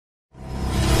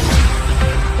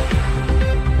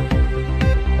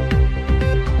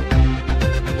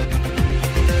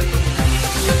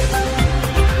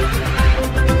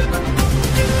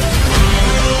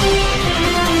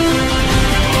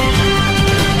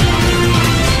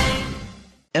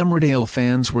Emmerdale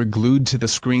fans were glued to the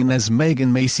screen as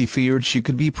Megan Macey feared she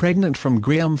could be pregnant from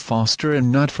Graham Foster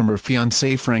and not from her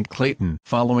fiancé Frank Clayton.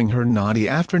 Following her naughty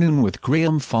afternoon with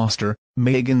Graham Foster,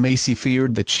 Megan Macey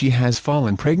feared that she has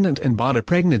fallen pregnant and bought a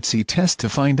pregnancy test to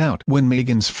find out. When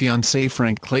Megan's fiancé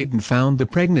Frank Clayton found the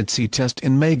pregnancy test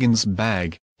in Megan's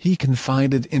bag, he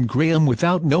confided in Graham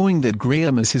without knowing that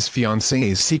Graham is his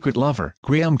fiancée's secret lover.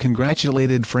 Graham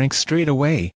congratulated Frank straight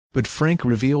away, but Frank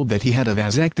revealed that he had a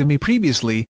vasectomy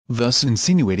previously, thus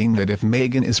insinuating that if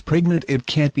Megan is pregnant it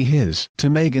can't be his. To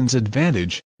Megan's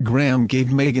advantage, Graham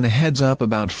gave Megan a heads-up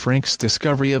about Frank's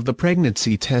discovery of the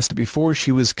pregnancy test before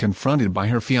she was confronted by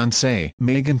her fiancé.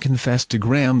 Megan confessed to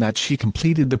Graham that she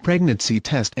completed the pregnancy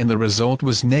test and the result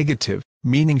was negative,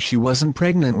 meaning she wasn't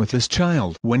pregnant with this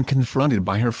child. When confronted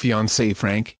by her fiancé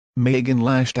Frank, Megan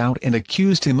lashed out and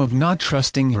accused him of not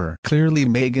trusting her. Clearly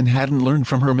Megan hadn't learned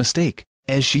from her mistake,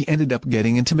 as she ended up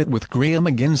getting intimate with Graham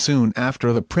again soon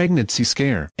after the pregnancy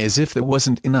scare. As if that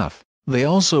wasn't enough, they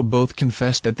also both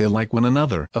confessed that they like one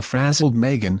another. A frazzled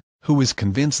Megan, who was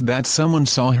convinced that someone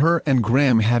saw her and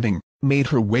Graham having, made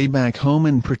her way back home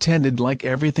and pretended like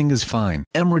everything is fine.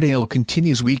 Emmerdale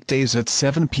continues weekdays at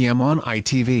 7 p.m. on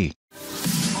ITV.